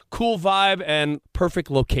rooms, cool vibe, and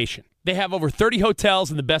perfect location. They have over 30 hotels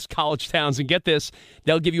in the best college towns, and get this,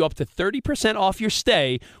 they'll give you up to 30% off your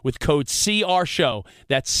stay with code CRSHOW.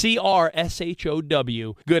 That's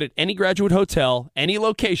CRSHOW. Good at any Graduate Hotel, any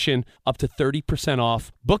location, up to 30%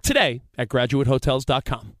 off. Book today at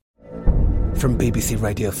graduatehotels.com. From BBC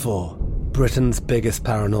Radio 4, Britain's biggest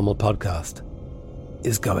paranormal podcast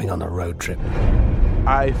is going on a road trip.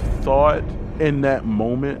 I thought in that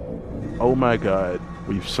moment, oh my God,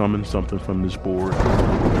 we've summoned something from this board.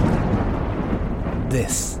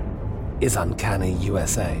 This is Uncanny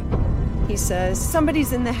USA. He says,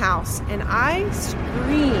 somebody's in the house, and I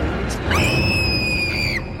screamed.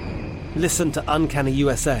 Listen to Uncanny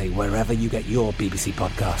USA wherever you get your BBC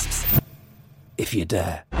podcasts, if you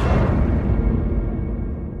dare.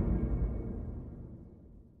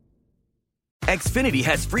 Xfinity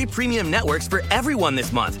has free premium networks for everyone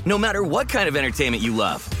this month, no matter what kind of entertainment you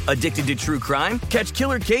love. Addicted to true crime? Catch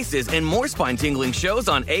killer cases and more spine-tingling shows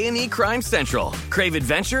on A&E Crime Central. Crave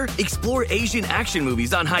adventure? Explore Asian action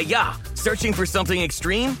movies on Hi-YAH. Searching for something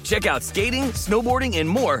extreme? Check out skating, snowboarding, and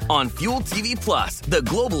more on Fuel TV Plus, the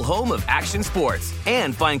global home of action sports.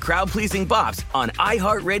 And find crowd-pleasing bops on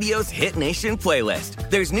iHeartRadio's Hit Nation playlist.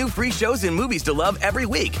 There's new free shows and movies to love every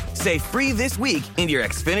week. Say free this week in your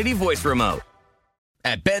Xfinity voice remote.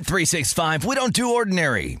 At Bet365, we don't do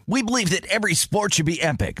ordinary. We believe that every sport should be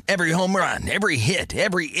epic. Every home run, every hit,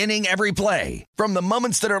 every inning, every play. From the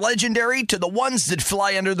moments that are legendary to the ones that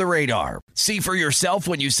fly under the radar. See for yourself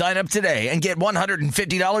when you sign up today and get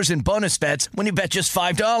 $150 in bonus bets when you bet just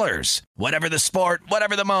 $5. Whatever the sport,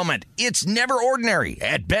 whatever the moment, it's never ordinary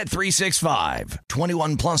at Bet365.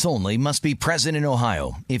 21 plus only. Must be present in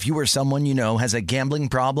Ohio. If you or someone you know has a gambling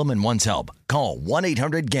problem and wants help, call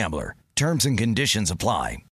 1-800-GAMBLER. Terms and conditions apply.